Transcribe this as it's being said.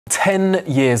10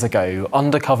 years ago,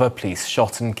 undercover police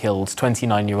shot and killed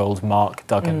 29-year-old Mark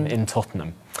Duggan in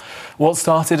Tottenham. What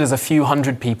started as a few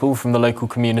hundred people from the local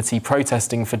community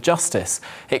protesting for justice,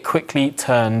 it quickly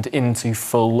turned into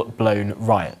full-blown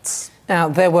riots. Now,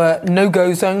 there were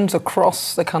no-go zones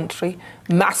across the country,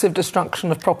 massive destruction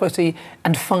of property,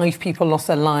 and 5 people lost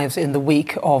their lives in the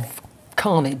week of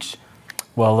carnage.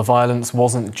 Well, the violence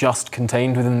wasn't just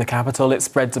contained within the capital. It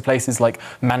spread to places like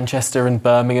Manchester and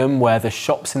Birmingham, where the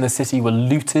shops in the city were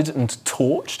looted and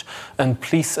torched, and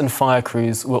police and fire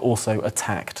crews were also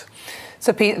attacked.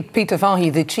 So Peter Fahy,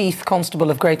 the Chief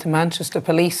Constable of Greater Manchester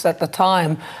Police at the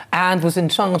time and was in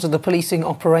charge of the policing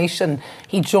operation,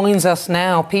 he joins us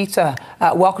now. Peter,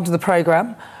 welcome to the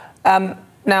programme.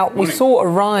 Now, we saw a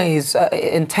rise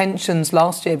in tensions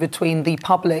last year between the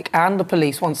public and the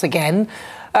police once again.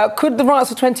 Could the riots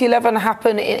of 2011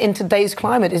 happen in today's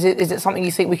climate? Is it something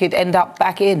you think we could end up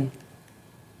back in?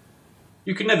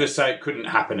 You can never say it couldn't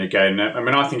happen again. I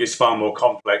mean, I think it's far more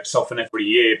complex. Often every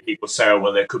year people say, oh,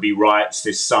 well, there could be riots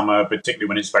this summer, particularly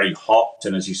when it's very hot.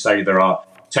 And as you say, there are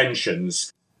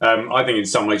tensions. I think in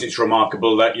some ways it's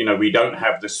remarkable that, you know, we don't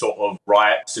have the sort of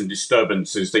riots and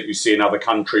disturbances that you see in other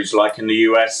countries like in the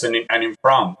US and in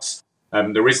France.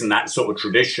 There isn't that sort of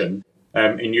tradition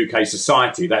in UK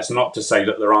society. That's not to say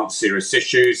that there aren't serious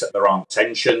issues, that there aren't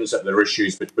tensions, that there are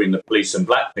issues between the police and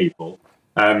black people.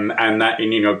 And that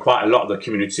in, you know, quite a lot of the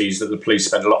communities that the police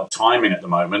spend a lot of time in at the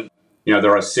moment, you know,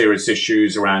 there are serious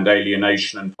issues around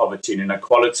alienation and poverty and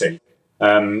inequality.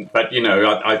 But, you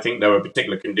know, I think there were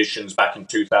particular conditions back in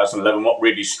 2011. What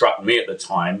really struck me at the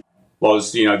time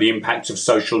was, you know, the impact of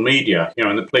social media, you know,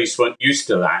 and the police weren't used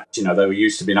to that. You know, they were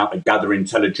used to being able to gather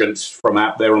intelligence from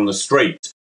out there on the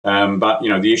street. But, you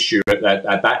know, the issue at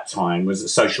that time was that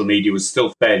social media was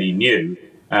still fairly new.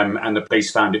 And the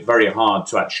police found it very hard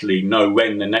to actually know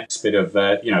when the next bit of,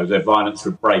 you know, their violence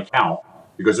would break out,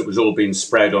 because it was all being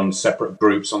spread on separate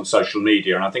groups on social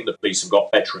media. And I think the police have got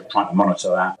better at trying to monitor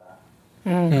that.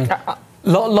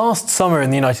 Last summer in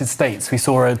the United States, we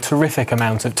saw a terrific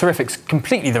amount of, terrific's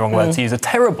completely the wrong word to use, a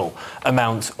terrible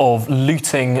amount of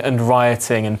looting and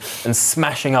rioting and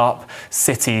smashing up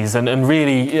cities and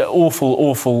really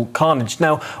awful carnage.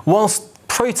 Now, whilst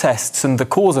protests and the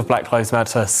cause of Black Lives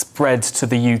Matter spread to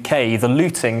the UK, the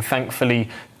looting, thankfully,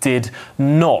 did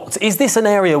not. Is this an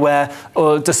area where,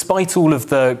 despite all of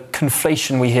the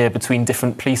conflation we hear between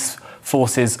different police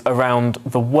forces around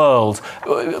the world,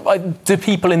 do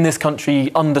people in this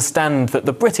country understand that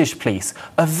the British police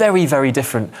are very, very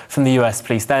different from the US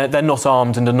police? They're not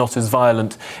armed and are not as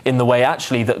violent in the way,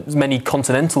 actually, that many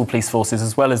continental police forces,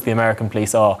 as well as the American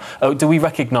police, are. Do we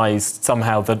recognise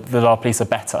somehow that our police are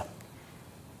better?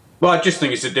 Well, I just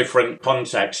think it's a different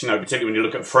context, you know, particularly when you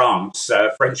look at France.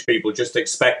 French people just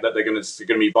expect that there's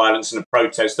going to be violence in a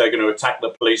protest. They're going to attack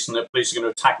the police and the police are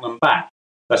going to attack them back.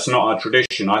 That's not our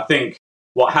tradition. I think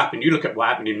what happened, you look at what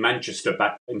happened in Manchester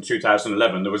back in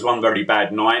 2011, there was one very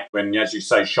bad night when, as you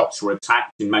say, shops were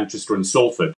attacked in Manchester and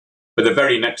Salford. But the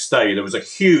very next day, there was a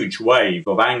huge wave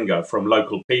of anger from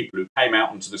local people who came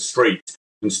out into the street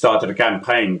and started a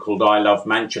campaign called I Love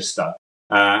Manchester.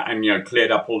 And, you know, cleared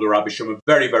up all the rubbish and were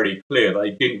very, very clear that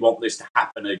they didn't want this to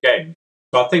happen again.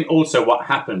 So I think also what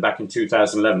happened back in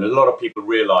 2011, a lot of people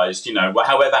realised, you know,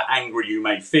 however angry you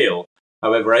may feel,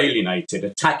 however alienated,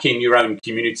 attacking your own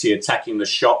community, attacking the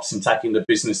shops, attacking the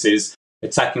businesses,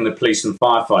 attacking the police and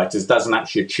firefighters doesn't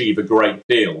actually achieve a great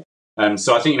deal.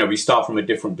 So I think, you know, we start from a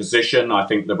different position. I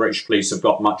think the British police have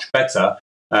got much better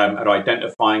at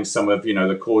identifying some of, you know,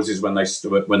 the causes when they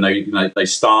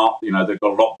start. You know, they've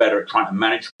got a lot better at trying to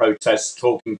manage protests,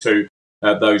 talking to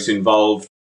those involved,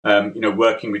 you know,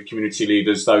 working with community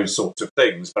leaders, those sorts of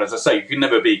things. But as I say, you can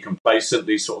never be complacent.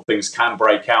 These sort of things can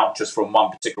break out just from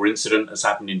one particular incident, as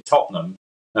happened in Tottenham.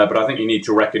 But I think you need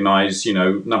to recognise, you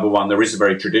know, number one, there is a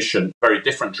very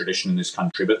different tradition in this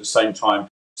country. But at the same time,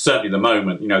 certainly at the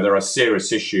moment, you know, there are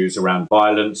serious issues around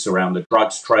violence, around the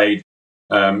drugs trade,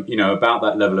 you know, about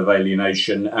that level of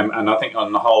alienation. And I think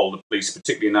on the whole, the police,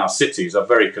 particularly in our cities, are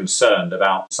very concerned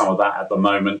about some of that at the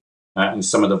moment and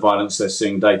some of the violence they're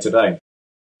seeing day to day.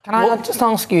 Can I just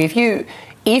ask you,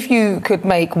 if you could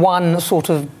make one sort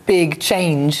of big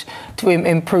change to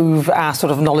improve our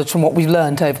sort of knowledge from what we've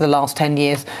learned over the last 10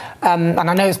 years, and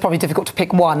I know it's probably difficult to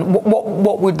pick one,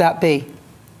 what would that be?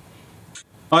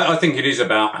 I think it is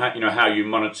about how you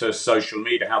monitor social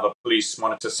media, how the police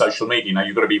monitor social media. You know,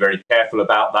 you've got to be very careful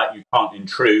about that. You can't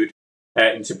intrude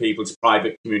into people's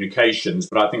private communications.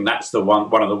 But I think that's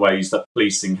one of the ways that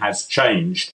policing has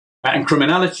changed. And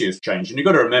criminality has changed. And you've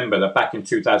got to remember that back in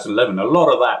 2011, a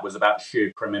lot of that was about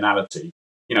sheer criminality.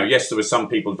 You know, yes, there were some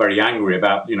people very angry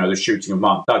about, you know, the shooting of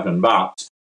Mark Duggan, but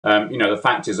The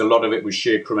fact is a lot of it was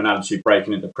sheer criminality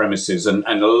breaking into premises, and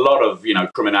a lot of,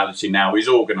 criminality now is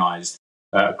organised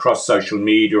across social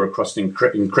media, across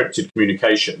encrypted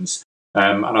communications.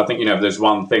 And I think, if there's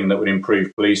one thing that would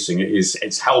improve policing,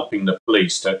 it's helping the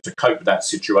police to cope with that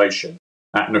situation.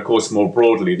 And of course, more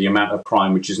broadly, the amount of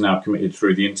crime which is now committed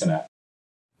through the internet.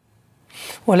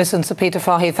 Well, listen, Sir Peter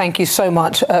Fahey, thank you so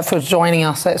much for joining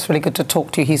us. It's really good to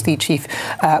talk to you. He's the Chief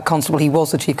Constable. He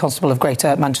was the Chief Constable of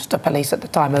Greater Manchester Police at the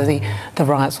time of the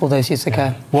riots all those years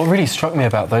ago. What really struck me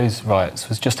about those riots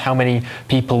was just how many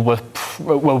people were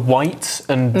white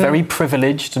and very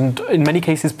privileged and, in many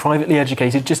cases, privately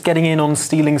educated, just getting in on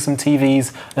stealing some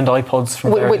TVs and iPods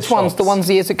from various Which ones? shops. The ones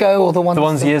years ago or the ones... The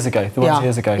ones years ago. The ones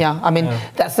years ago. Yeah, I mean,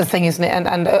 that's the thing, isn't it?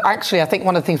 And actually, I think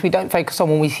one of the things we don't focus on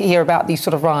when we hear about these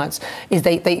sort of riots is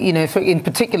they in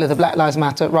particular, the Black Lives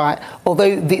Matter riot,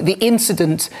 although the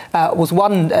incident was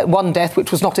one death,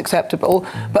 which was not acceptable,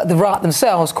 but the riot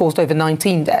themselves caused over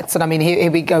 19 deaths. And I mean,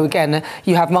 here we go again.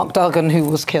 You have Mark Duggan, who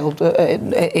was killed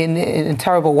in a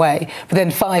terrible way, but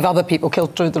then 5 other people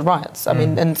killed through the riots. I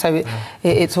mean, and so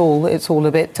it's all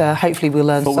a bit. Hopefully, we'll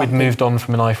learn something. We'd moved on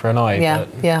from an eye for an eye. Yeah,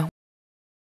 yeah.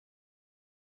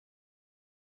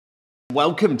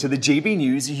 Welcome to the GB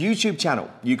News YouTube channel.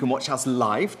 You can watch us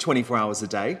live 24 hours a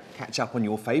day, catch up on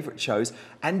your favourite shows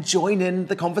and join in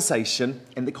the conversation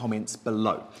in the comments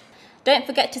below. Don't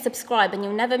forget to subscribe and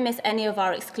you'll never miss any of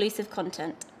our exclusive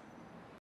content.